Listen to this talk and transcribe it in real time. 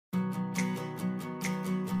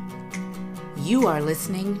You are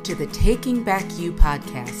listening to the Taking Back You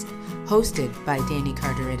podcast, hosted by Danny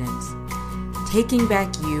Carter-Iddens. Taking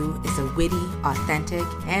Back You is a witty, authentic,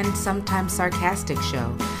 and sometimes sarcastic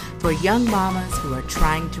show for young mamas who are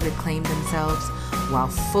trying to reclaim themselves while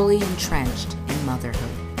fully entrenched in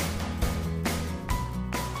motherhood.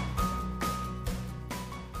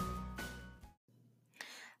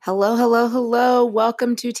 Hello, hello, hello.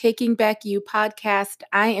 Welcome to Taking Back You podcast.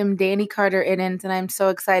 I am Danny Carter-Iddens, and I'm so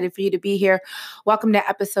excited for you to be here. Welcome to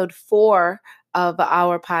episode 4 of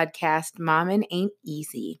our podcast, Mommin' Ain't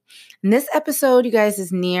Easy. And this episode, you guys,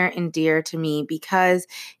 is near and dear to me because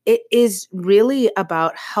it is really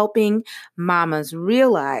about helping mamas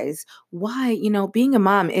realize why, being a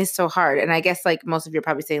mom is so hard. And I guess like most of you are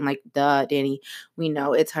probably saying like, duh, Danny, we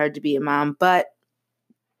know it's hard to be a mom, but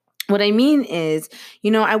what I mean is,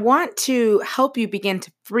 I want to help you begin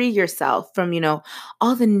to free yourself from,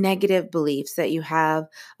 all the negative beliefs that you have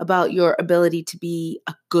about your ability to be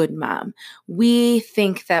a good mom. We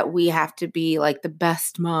think that we have to be like the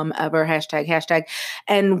best mom ever, hashtag.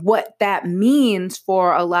 And what that means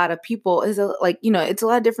for a lot of people is it's a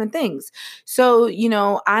lot of different things. So,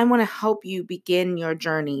 I want to help you begin your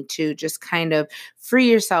journey to just kind of free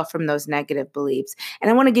yourself from those negative beliefs. And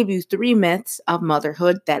I want to give you 3 myths of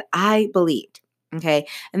motherhood that I believed. Okay.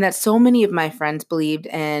 And that so many of my friends believed.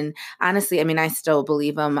 And honestly, I still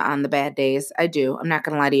believe them on the bad days. I do. I'm not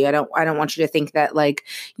going to lie to you. I don't want you to think that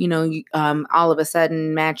all of a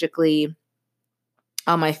sudden magically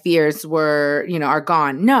all my fears were, are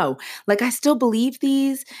gone. No, I still believe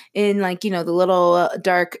these in the little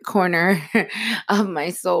dark corner of my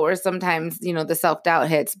soul where sometimes, the self-doubt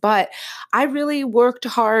hits. But I really worked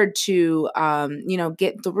hard to,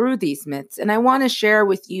 get through these myths. And I want to share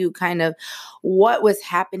with you kind of what was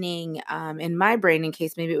happening in my brain in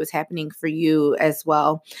case maybe it was happening for you as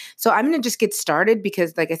well. So I'm going to just get started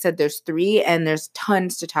because like I said, there's 3 and there's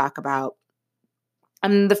tons to talk about.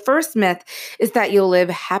 The first myth is that you'll live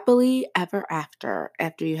happily ever after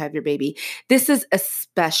you have your baby. This is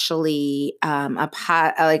especially a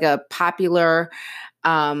popular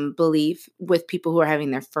belief with people who are having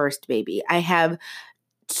their first baby. I have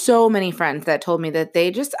so many friends that told me that they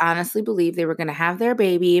just honestly believed they were going to have their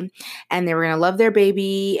baby and they were going to love their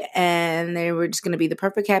baby and they were just going to be the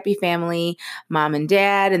perfect happy family, mom and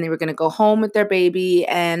dad, and they were going to go home with their baby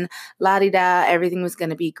and la-di-da, everything was going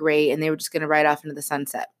to be great and they were just going to ride off into the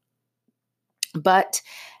sunset. But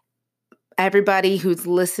everybody who's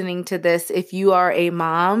listening to this, if you are a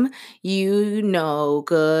mom, you know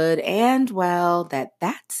good and well that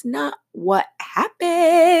that's not what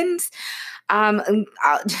happens. I'll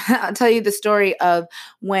tell you the story of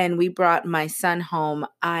when we brought my son home.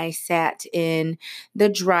 I sat in the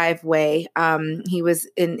driveway. He was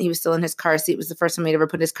still in his car seat. It was the first time he'd ever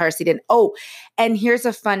put his car seat in. Oh, and here's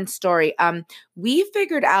a fun story. We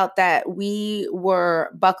figured out that we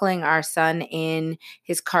were buckling our son in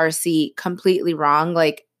his car seat completely wrong,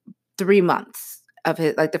 3 months of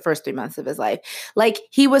his, the first 3 months of his life.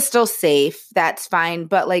 He was still safe. That's fine.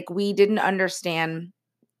 But we didn't understand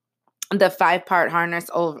the 5-part harness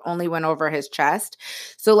only went over his chest.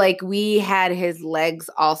 So we had his legs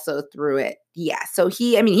also through it. Yeah. So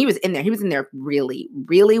he was in there. He was in there really,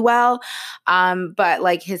 really well.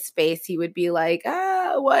 But his face, he would be like,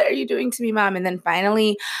 what are you doing to me, Mom? And then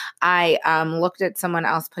finally I looked at someone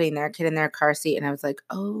else putting their kid in their car seat and I was like,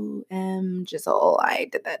 Giselle, I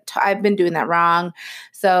did that. I've been doing that wrong.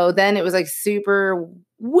 So then it was super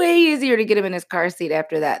way easier to get him in his car seat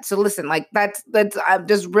after that. So listen, that's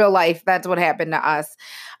just real life. That's what happened to us.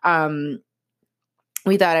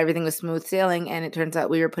 We thought everything was smooth sailing and it turns out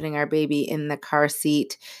we were putting our baby in the car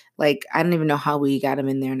seat. I don't even know how we got him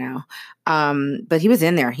in there now. But he was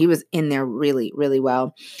in there. He was in there really, really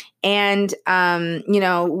well. And,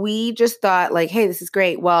 we just thought hey, this is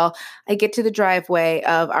great. Well, I get to the driveway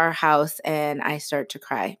of our house and I start to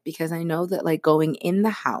cry because I know that going in the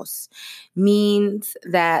house means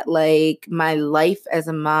that my life as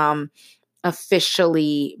a mom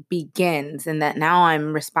officially begins and that now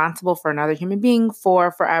I'm responsible for another human being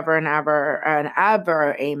for forever and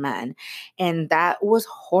ever, amen. And that was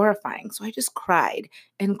horrifying. So I just cried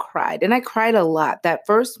and cried and I cried a lot that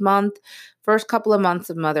first couple of months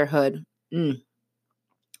of motherhood.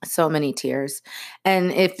 So many tears.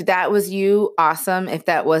 And if that was you, awesome. If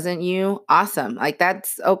that wasn't you, awesome. Like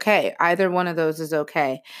that's okay. Either one of those is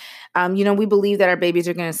okay. We believe that our babies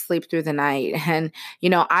are going to sleep through the night. And,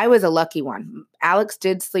 I was a lucky one. Alex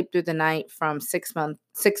did sleep through the night from 6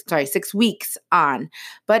 weeks on,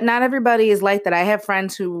 but not everybody is like that. I have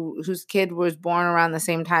friends whose kid was born around the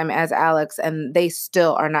same time as Alex, and they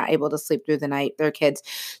still are not able to sleep through the night, their kids.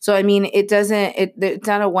 So, I mean, it's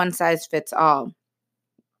not a one size fits all.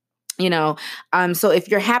 So if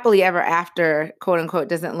your happily ever after, quote unquote,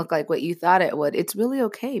 doesn't look like what you thought it would, it's really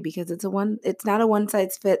okay because it's not a one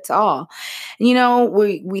size fits all.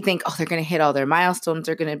 We think, oh, they're going to hit all their milestones.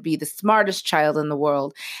 They're going to be the smartest child in the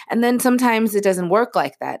world. And then sometimes it doesn't work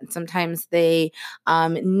like that. And sometimes they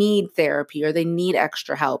need therapy or they need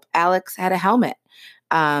extra help. Alex had a helmet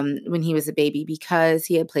when he was a baby because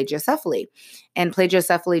he had plagiocephaly. And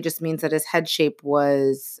plagiocephaly just means that his head shape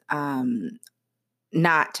was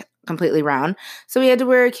not completely round. So he had to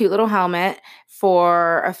wear a cute little helmet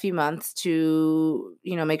for a few months to,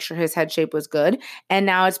 make sure his head shape was good. And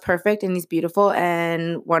now it's perfect and he's beautiful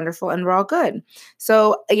and wonderful and we're all good.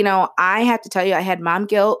 So, I have to tell you, I had mom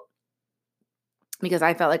guilt because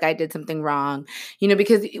I felt like I did something wrong,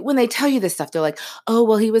 because when they tell you this stuff, they're like, oh,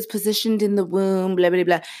 well, he was positioned in the womb, blah, blah,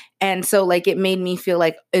 blah. And so like, it made me feel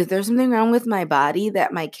like, is there something wrong with my body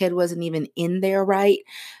that my kid wasn't even in there right?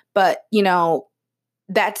 But,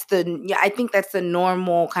 I think that's the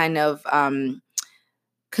normal kind of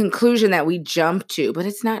conclusion that we jump to, but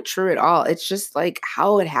it's not true at all. It's just like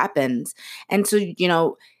how it happens. And so,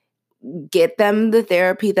 get them the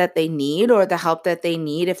therapy that they need or the help that they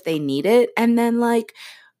need if they need it. And then like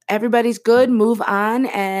everybody's good, move on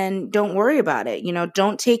and don't worry about it.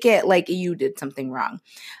 Don't take it like you did something wrong.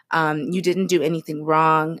 You didn't do anything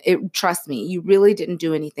wrong. Trust me, you really didn't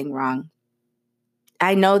do anything wrong.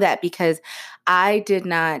 I know that because I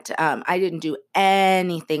didn't do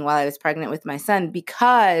anything while I was pregnant with my son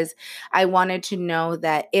because I wanted to know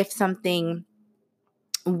that if something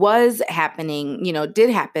was happening, did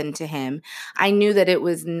happen to him, I knew that it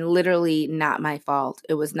was literally not my fault.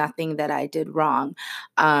 It was nothing that I did wrong.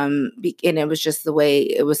 And it was just the way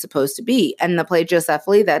it was supposed to be. And the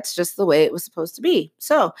plagiocephaly, that's just the way it was supposed to be.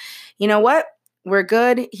 So, you know what? We're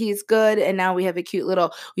good. He's good. And now we have a cute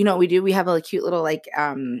little, what we do? We have a cute little like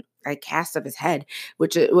cast of his head,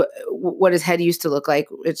 which what his head used to look like,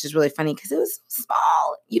 which is really funny because it was so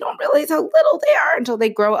small. You don't realize how little they are until they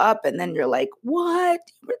grow up. And then you're like, what?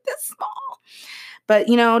 You were this small. But,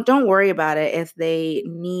 don't worry about it. If they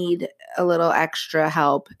need a little extra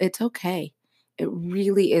help, it's okay. It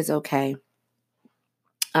really is okay.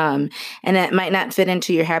 And it might not fit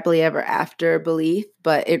into your happily ever after belief,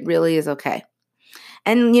 but it really is okay.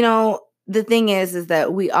 And, the thing is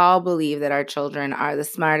that we all believe that our children are the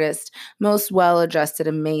smartest, most well-adjusted,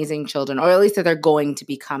 amazing children, or at least that they're going to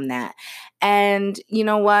become that. And you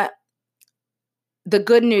know what? The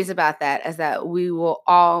good news about that is that we will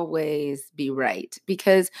always be right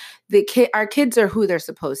because our kids are who they're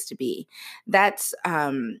supposed to be. That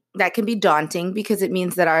can be daunting because it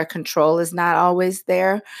means that our control is not always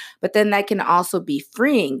there. But then that can also be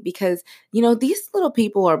freeing because these little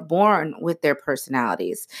people are born with their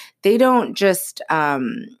personalities. They don't just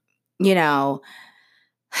you know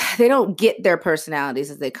they don't get their personalities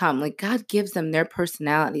as they come. Like God gives them their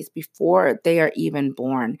personalities before they are even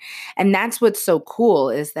born. And that's what's so cool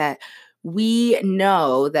is that we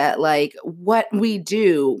know that like what we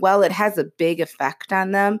do, well, it has a big effect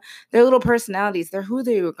on them. Their little personalities, they're who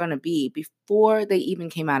they were going to be before they even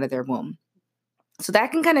came out of their womb. So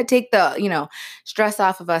that can kind of take the, stress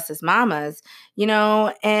off of us as mamas,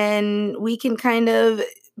 and we can kind of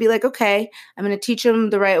be like, okay, I'm going to teach them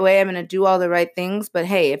the right way. I'm going to do all the right things. But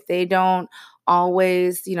hey, if they don't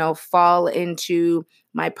always, fall into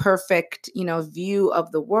my perfect, view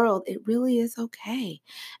of the world, it really is okay.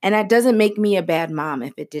 And that doesn't make me a bad mom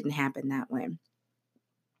if it didn't happen that way.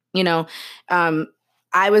 You know, um,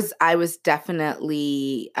 I was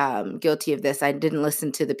definitely guilty of this. I didn't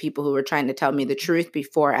listen to the people who were trying to tell me the truth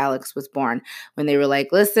before Alex was born. When they were like,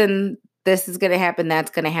 "Listen, this is going to happen.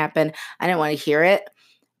 That's going to happen." I didn't want to hear it.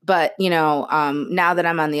 But now that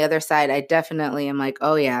I'm on the other side, I definitely am like,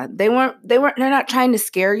 "Oh yeah, they're not trying to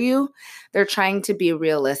scare you. They're trying to be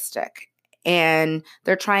realistic." And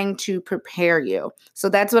they're trying to prepare you. So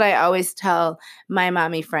that's what I always tell my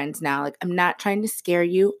mommy friends now. Like, I'm not trying to scare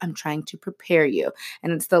you. I'm trying to prepare you.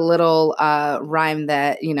 And it's the little rhyme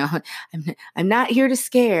that, I'm not here to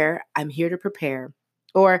scare. I'm here to prepare.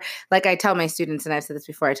 Or like I tell my students, and I've said this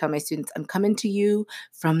before, I tell my students, I'm coming to you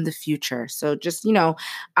from the future. So just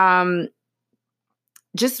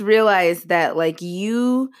realize that like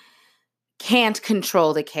you can't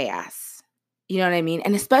control the chaos. You know what I mean?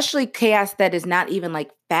 And especially chaos that is not even like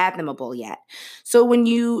fathomable yet. So when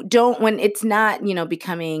it's not,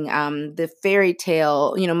 becoming the fairy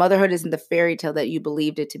tale, motherhood isn't the fairy tale that you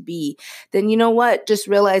believed it to be, then you know what? Just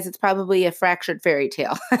realize it's probably a fractured fairy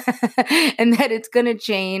tale and that it's going to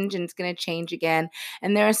change and it's going to change again.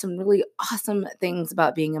 And there are some really awesome things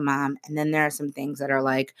about being a mom. And then there are some things that are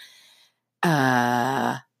like,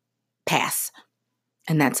 pass.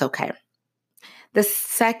 And that's okay. The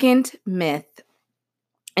second myth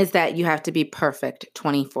is that you have to be perfect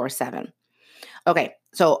 24/7. Okay,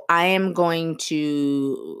 so I am going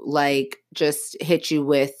to just hit you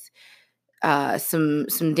with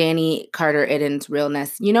some Danny Carter Idden's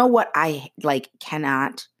realness. You know what I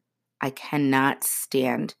cannot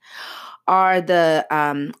stand are the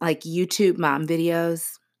YouTube mom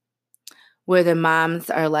videos where the moms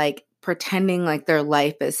are pretending like their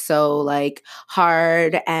life is so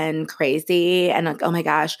hard and crazy and oh my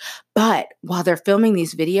gosh. But while they're filming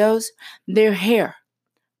these videos, their hair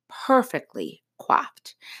perfectly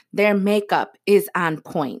coiffed. Their makeup is on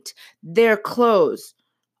point. Their clothes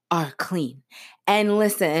are clean. And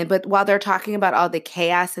listen, but while they're talking about all the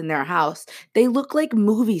chaos in their house, they look like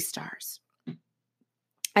movie stars.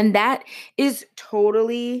 And that is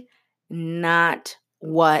totally not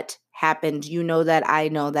what happened. You know that, I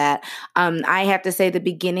know that. I have to say the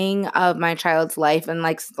beginning of my child's life and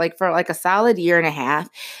for a solid year and a half,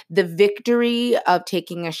 the victory of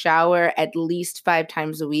taking a shower at least 5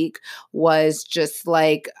 times a week was just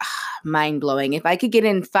mind blowing. If I could get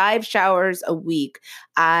in 5 showers a week,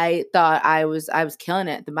 I thought I was killing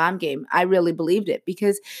it at the mom game. I really believed it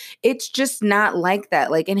because it's just not like that.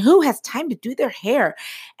 And who has time to do their hair?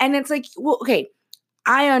 And it's well, okay,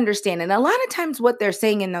 I understand. And a lot of times what they're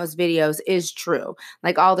saying in those videos is true.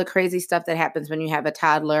 All the crazy stuff that happens when you have a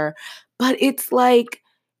toddler. But it's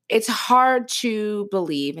it's hard to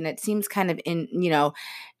believe. And it seems kind of in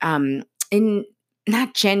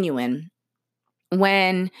not genuine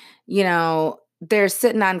when, they're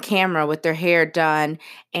sitting on camera with their hair done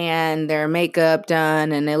and their makeup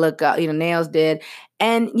done and they look, nails did.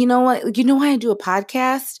 And you know what? You know why I do a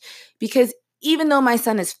podcast? Because even though my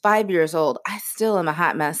son is 5 years old, I still am a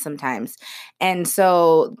hot mess sometimes. And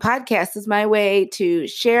so podcast is my way to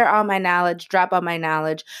share all my knowledge, drop all my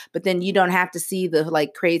knowledge, but then you don't have to see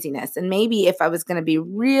the craziness. And maybe if I was going to be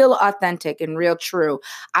real authentic and real true,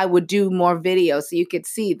 I would do more videos so you could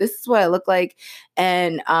see this is what I look like.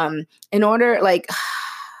 And in order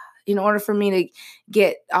for me to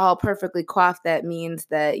get all perfectly coiffed, that means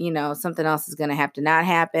that, something else is going to have to not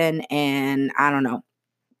happen. And I don't know.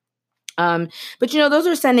 But those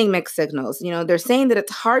are sending mixed signals. They're saying that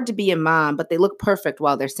it's hard to be a mom, but they look perfect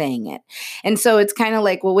while they're saying it. And so it's kind of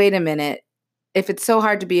well, wait a minute. If it's so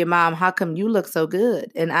hard to be a mom, how come you look so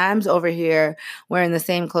good? And I'm over here wearing the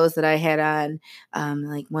same clothes that I had on,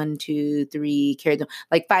 1, 2, 3, carried them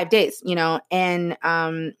 5 days, and,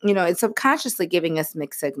 it's subconsciously giving us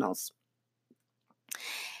mixed signals.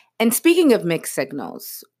 And speaking of mixed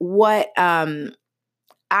signals, what I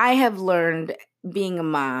have learned being a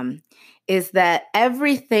mom is that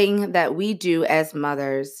everything that we do as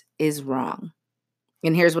mothers is wrong.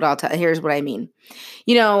 And here's what here's what I mean.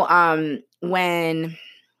 When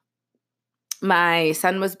my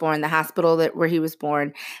son was born, the hospital where he was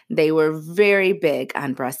born, they were very big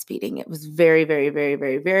on breastfeeding. It was very, very, very,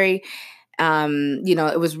 very, very,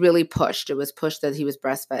 it was really pushed. It was pushed that he was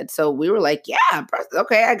breastfed. So we were like, yeah,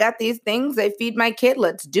 okay, I got these things. They feed my kid.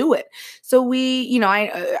 Let's do it. So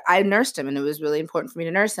I nursed him and it was really important for me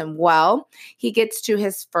to nurse him. Well, he gets to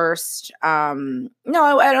his first, no,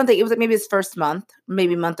 I don't think it was maybe his first month,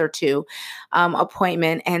 maybe month or 2,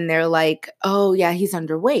 appointment. And they're like, oh yeah, he's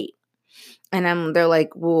underweight. And they're like,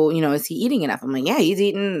 well, is he eating enough? I'm like, yeah, he's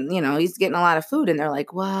eating, he's getting a lot of food. And they're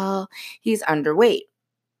like, well, he's underweight.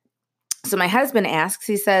 So my husband asks,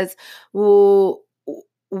 he says, well,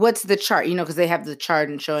 what's the chart? Because they have the chart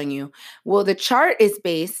and showing you. Well, the chart is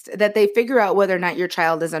based that they figure out whether or not your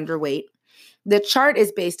child is underweight. The chart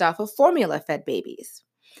is based off of formula-fed babies.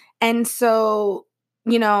 And so,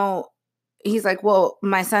 he's like, well,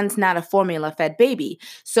 my son's not a formula-fed baby.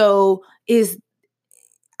 So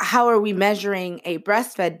how are we measuring a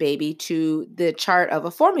breastfed baby to the chart of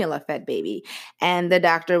a formula-fed baby? And the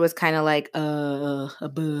doctor was kind of like, and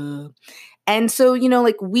so,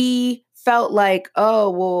 we felt like, oh,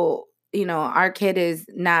 well, our kid is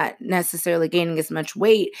not necessarily gaining as much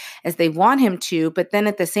weight as they want him to. But then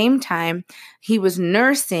at the same time, he was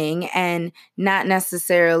nursing and not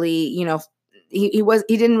necessarily,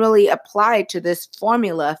 he didn't really apply to this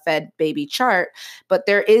formula fed baby chart, but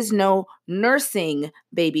there is no nursing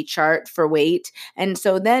baby chart for weight. And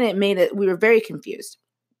so then we were very confused.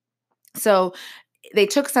 So they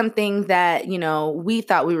took something that, we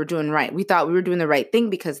thought we were doing right. We thought we were doing the right thing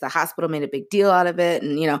because the hospital made a big deal out of it.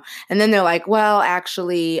 And then they're like, well,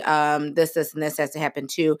 actually, this, and this has to happen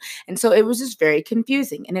too. And so it was just very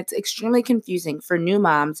confusing. And it's extremely confusing for new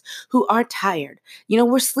moms who are tired.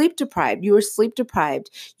 We're sleep deprived. You are sleep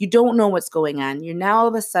deprived. You don't know what's going on. You're now all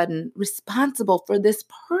of a sudden responsible for this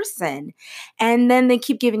person. And then they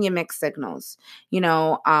keep giving you mixed signals.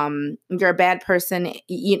 You're a bad person.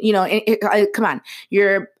 Come on.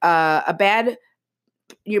 You're bad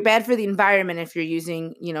for the environment if you're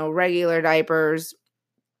using, regular diapers.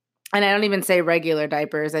 And I don't even say regular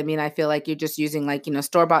diapers. I mean, I feel like you're just using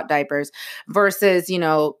store-bought diapers versus,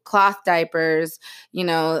 cloth diapers.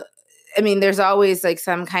 There's always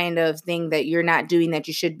some kind of thing that you're not doing that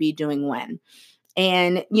you should be doing when.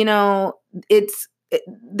 And,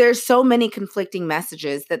 there's so many conflicting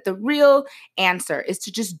messages that the real answer is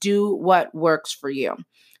to just do what works for you.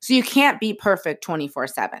 So you can't be perfect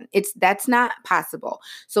 24/7. That's not possible.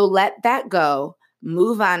 So let that go,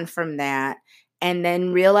 move on from that, and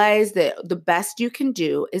then realize that the best you can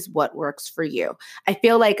do is what works for you. I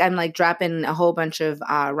feel like I'm dropping a whole bunch of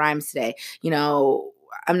rhymes today.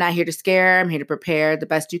 I'm not here to scare. I'm here to prepare. The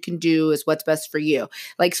best you can do is what's best for you.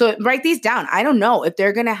 So write these down. I don't know if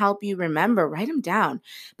they're going to help you remember. Write them down.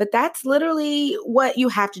 But that's literally what you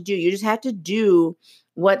have to do. You just have to do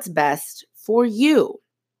what's best for you.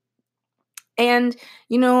 And,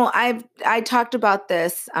 I talked about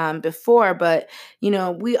this before, but,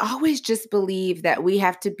 we always just believe that we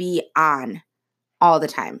have to be on all the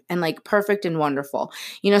time and perfect and wonderful,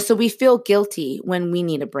 so we feel guilty when we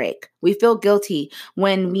need a break. We feel guilty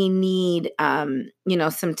when we need,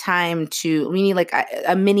 some time we need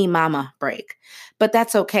a mini mama break, but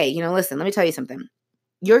that's okay. Listen, let me tell you something.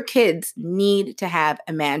 Your kids need to have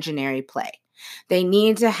imaginary play. They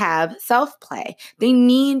need to have self-play. They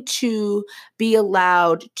need to be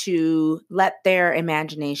allowed to let their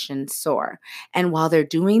imagination soar. And while they're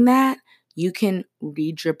doing that, you can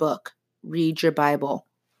read your book, read your Bible,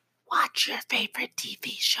 watch your favorite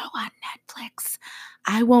TV show on Netflix.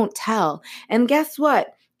 I won't tell. And guess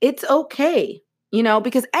what? It's okay,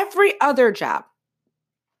 because every other job,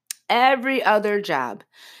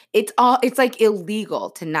 it's illegal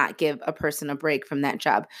to not give a person a break from that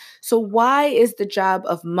job. So why is the job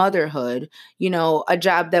of motherhood, a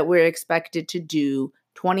job that we're expected to do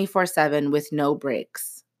 24/7 with no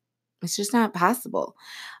breaks? It's just not possible.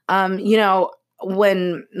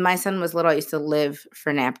 When my son was little, I used to live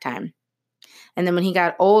for nap time. And then when he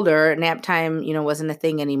got older, nap time, wasn't a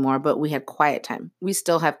thing anymore, but we had quiet time. We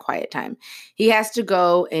still have quiet time. He has to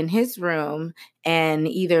go in his room and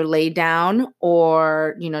either lay down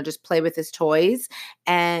or, just play with his toys.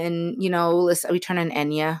 And, listen, we turn on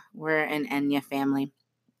Enya. We're an Enya family.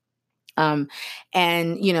 And,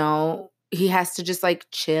 he has to just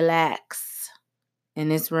chillax in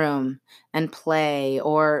his room and play,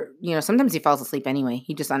 or, sometimes he falls asleep anyway.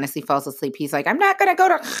 He just honestly falls asleep. He's like, I'm not going to go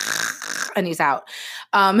to, and he's out.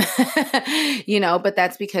 But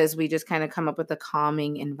that's because we just kind of come up with a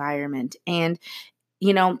calming environment. And,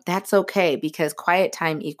 that's okay, because quiet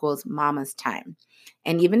time equals mama's time.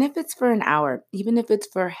 And even if it's for an hour, even if it's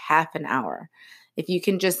for half an hour, if you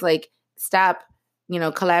can just stop,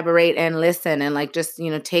 collaborate and listen and just,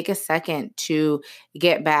 take a second to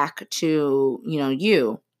get back to,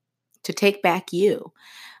 you, to take back you,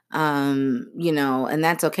 and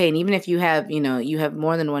that's okay. And even if you have, you have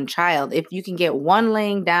more than one child, if you can get one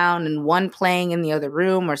laying down and one playing in the other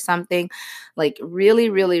room or something, really,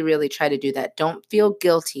 really, really try to do that. Don't feel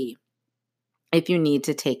guilty if you need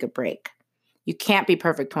to take a break. You can't be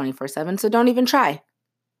perfect 24/7, so don't even try.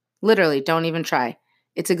 Literally, don't even try.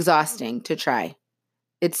 It's exhausting to try.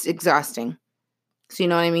 It's exhausting. So you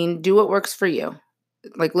know what I mean? Do what works for you.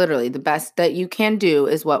 Literally, the best that you can do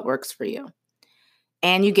is what works for you.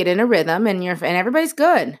 And you get in a rhythm and everybody's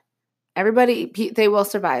good. Everybody, they will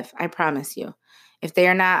survive. I promise you. If they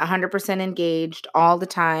are not 100% engaged all the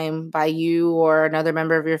time by you or another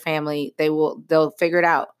member of your family, they'll figure it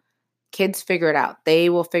out. Kids figure it out. They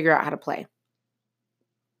will figure out how to play.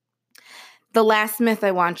 The last myth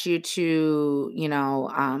I want you to,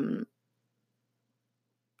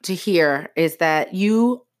 to hear is that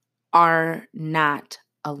you are not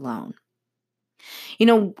alone.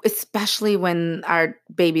 Especially when our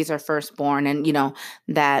babies are first born, and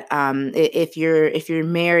that if you're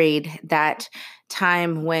married, that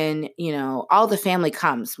time when all the family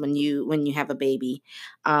comes when you have a baby,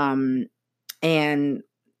 and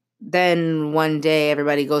then one day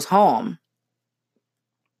everybody goes home.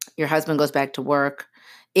 Your husband goes back to work,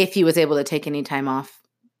 if he was able to take any time off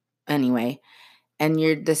anyway, and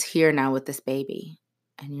you're just here now with this baby.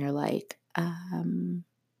 And you're like,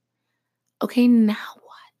 okay, now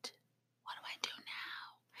what? What do I do now?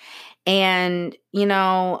 And,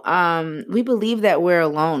 we believe that we're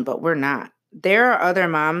alone, but we're not. There are other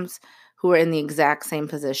moms who are in the exact same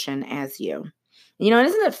position as you. And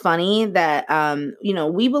isn't it funny that,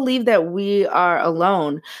 we believe that we are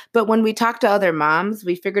alone, but when we talk to other moms,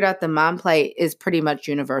 we figured out the mom plight is pretty much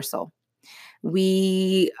universal.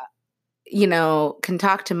 We, can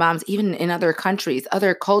talk to moms even in other countries,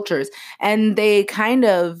 other cultures, and they kind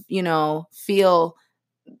of, we all feel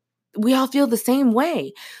the same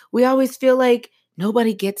way. We always feel like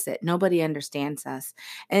nobody gets it. Nobody understands us.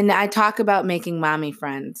 And I talk about making mommy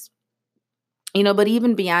friends. But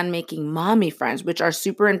even beyond making mommy friends, which are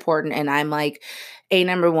super important, and I'm like,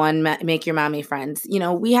 number one, make your mommy friends.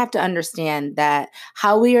 We have to understand that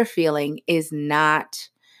how we are feeling is not,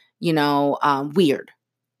 weird,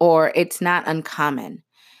 or it's not uncommon.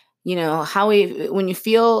 When you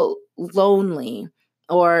feel lonely,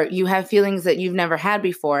 or you have feelings that you've never had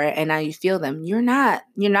before, and now you feel them, you're not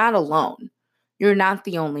alone. You're not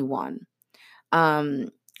the only one.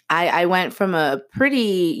 I went from a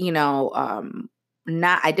pretty, I'm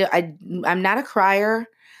not a crier.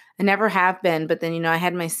 I never have been, but then, I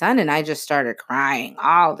had my son and I just started crying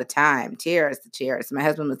all the time. Tears to tears. My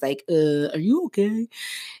husband was like, are you okay?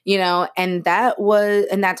 And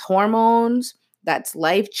that's hormones. That's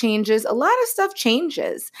life changes. A lot of stuff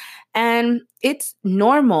changes. And it's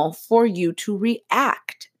normal for you to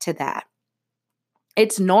react to that.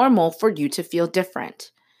 It's normal for you to feel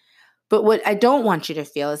different. But what I don't want you to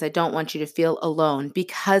feel is I don't want you to feel alone,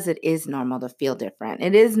 because it is normal to feel different.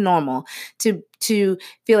 It is normal to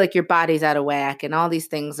feel like your body's out of whack and all these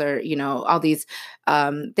things are, all these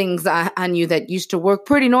things on you that used to work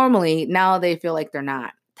pretty normally. Now they feel like they're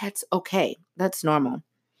not. That's okay. That's normal.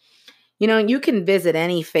 You can visit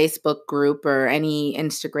any Facebook group or any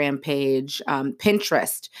Instagram page,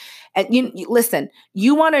 Pinterest. And listen,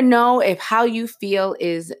 you want to know if how you feel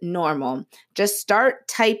is normal. Just start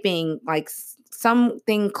typing like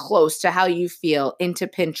something close to how you feel into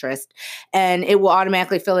Pinterest, and it will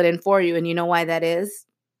automatically fill it in for you. And you know why that is?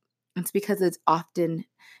 It's because it's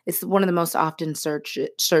one of the most often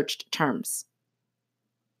searched terms.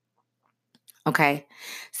 Okay.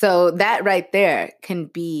 So that right there can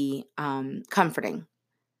be comforting,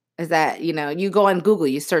 is that, you go on Google,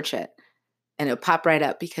 you search it, and it'll pop right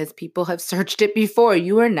up because people have searched it before.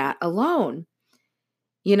 You are not alone.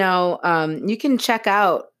 You can check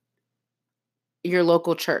out your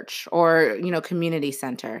local church or, community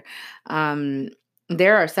center.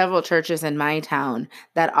 There are several churches in my town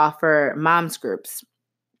that offer moms groups.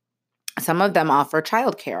 Some of them offer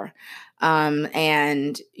childcare.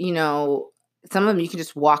 And, some of them you can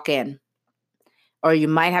just walk in, or you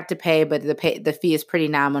might have to pay, but the fee is pretty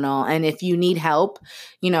nominal. And if you need help,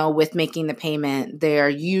 with making the payment, they're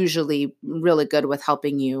usually really good with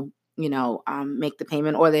helping you, make the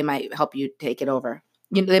payment, or they might help you take it over.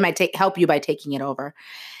 They might help you by taking it over.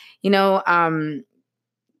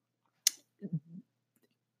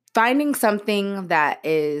 Finding something that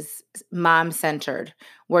is mom-centered,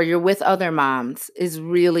 where you're with other moms, is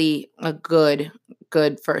really a good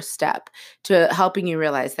first step to helping you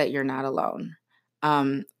realize that you're not alone.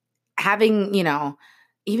 Having,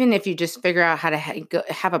 even if you just figure out how to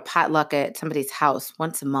have a potluck at somebody's house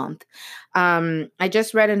once a month. I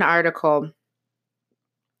just read an article,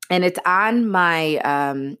 and it's on my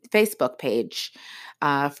Facebook page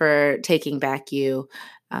for Taking Back You.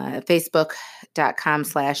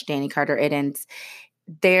 Facebook.com/Danny Carter Iddens.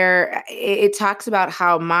 There, it talks about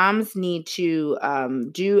how moms need to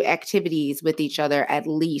do activities with each other at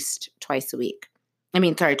least twice a week.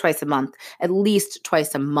 Twice a month. At least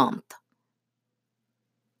twice a month.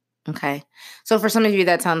 Okay. So for some of you,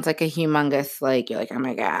 that sounds like a humongous, you're like, oh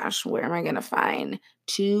my gosh, where am I going to find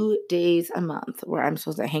 2 days a month where I'm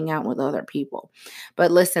supposed to hang out with other people?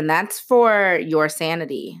 But listen, that's for your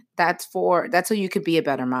sanity. That's so you could be a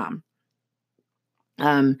better mom.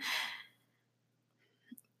 You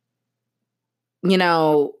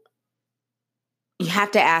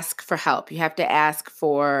have to ask for help. You have to ask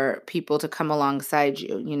for people to come alongside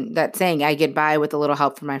you. That saying, I get by with a little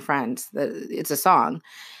help from my friends. It's a song.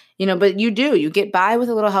 But you get by with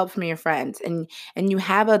a little help from your friends, and you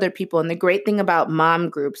have other people. And the great thing about mom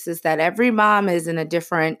groups is that every mom is in a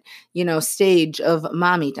different, stage of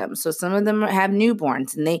mommydom. So some of them have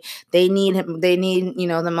newborns and they need,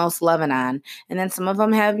 the most loving on. And then some of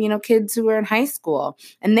them have, kids who are in high school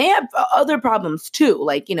and they have other problems too.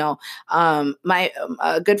 Like,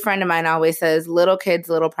 a good friend of mine always says, little kids,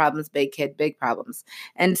 little problems, big kid, big problems.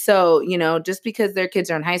 And so, just because their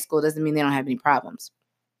kids are in high school doesn't mean they don't have any problems.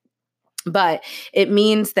 But it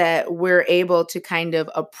means that we're able to kind of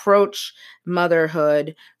approach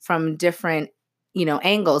motherhood from different,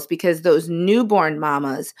 angles, because those newborn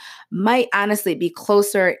mamas might honestly be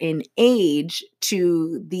closer in age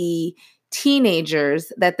to the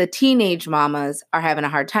teenagers that the teenage mamas are having a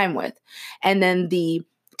hard time with. And then the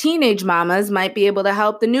teenage mamas might be able to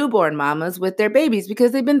help the newborn mamas with their babies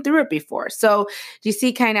because they've been through it before. So do you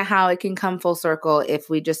see kind of how it can come full circle if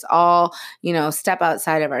we just all, step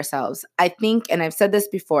outside of ourselves? I think, and I've said this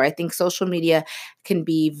before, I think social media can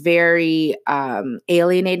be very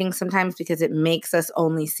alienating sometimes because it makes us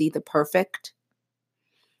only see the perfect,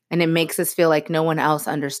 and it makes us feel like no one else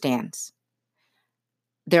understands.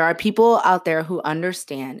 There are people out there who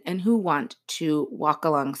understand and who want to walk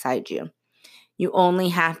alongside you. You only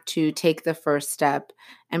have to take the first step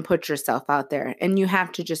and put yourself out there. And you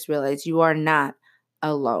have to just realize you are not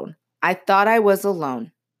alone. I thought I was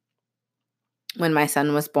alone when my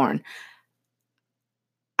son was born.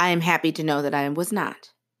 I am happy to know that I was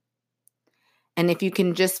not. And if you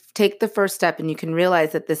can just take the first step and you can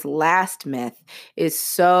realize that this last myth is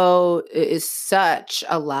such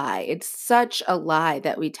a lie. It's such a lie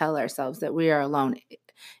that we tell ourselves that we are alone.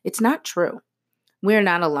 It's not true. We're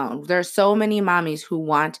not alone. There are so many mommies who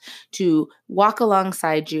want to walk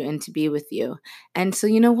alongside you and to be with you. And so,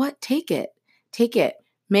 you know what? Take it. Take it.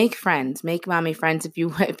 Make friends. Make mommy friends. If you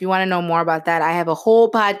want to know more about that, I have a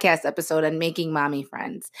whole podcast episode on making mommy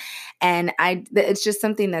friends. And it's just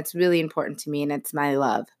something that's really important to me, and it's my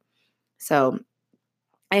love. So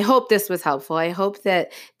I hope this was helpful. I hope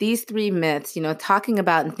that these 3 myths, talking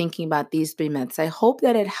about and thinking about these 3 myths, I hope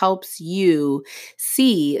that it helps you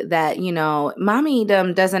see that,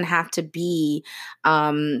 mommydom doesn't have to be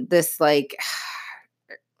this like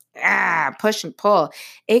push and pull.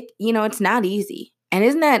 It's not easy. And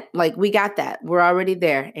isn't that like, we got that? We're already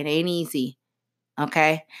there. It ain't easy.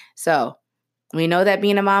 Okay. So we know that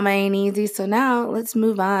being a mama ain't easy. So now let's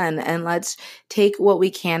move on and let's take what we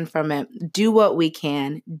can from it. Do what we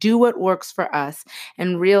can. Do what works for us,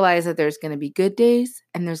 and realize that there's going to be good days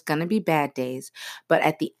and there's going to be bad days. But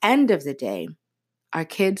at the end of the day, our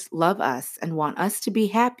kids love us and want us to be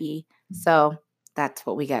happy. So that's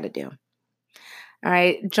what we got to do. All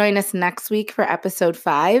right. Join us next week for episode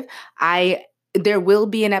 5. There will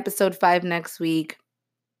be an episode 5 next week.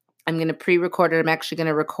 I'm going to pre-record it. I'm actually going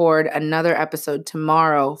to record another episode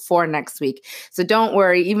tomorrow for next week. So don't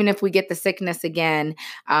worry, even if we get the sickness again,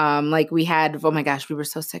 like we had, oh my gosh, we were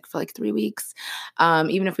so sick for like 3 weeks.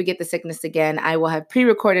 Even if we get the sickness again, I will have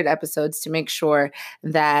pre-recorded episodes to make sure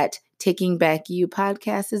that Taking Back You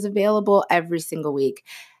podcast is available every single week.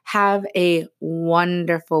 Have a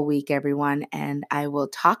wonderful week, everyone, and I will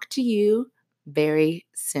talk to you very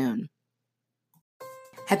soon.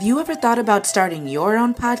 Have you ever thought about starting your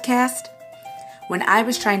own podcast? When I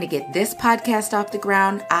was trying to get this podcast off the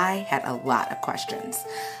ground, I had a lot of questions.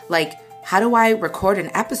 Like, how do I record an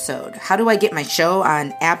episode? How do I get my show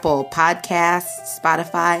on Apple Podcasts,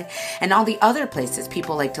 Spotify, and all the other places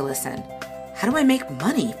people like to listen? How do I make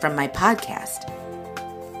money from my podcast?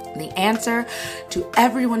 The answer to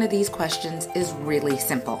every one of these questions is really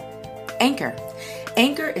simple. Anchor.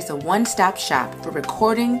 Anchor is a one-stop shop for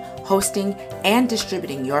recording, hosting, and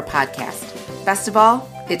distributing your podcast. Best of all,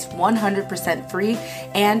 it's 100% free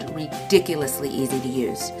and ridiculously easy to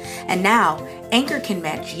use. And now, Anchor can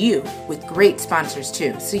match you with great sponsors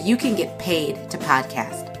too, so you can get paid to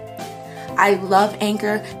podcast. I love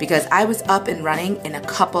Anchor because I was up and running in a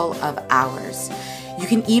couple of hours. You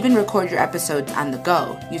can even record your episodes on the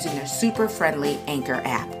go using their super friendly Anchor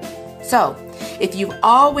app. So, if you've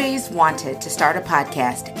always wanted to start a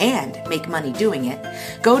podcast and make money doing it,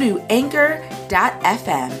 go to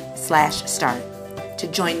anchor.fm/start to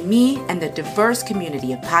join me and the diverse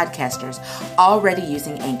community of podcasters already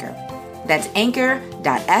using Anchor. That's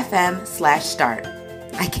anchor.fm/start.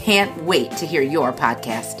 I can't wait to hear your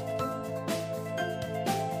podcast.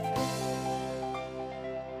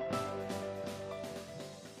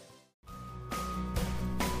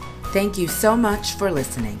 Thank you so much for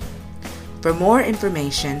listening. For more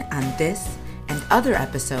information on this and other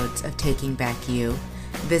episodes of Taking Back You,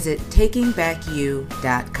 visit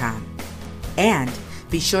takingbackyou.com. And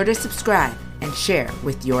be sure to subscribe and share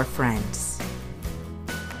with your friends.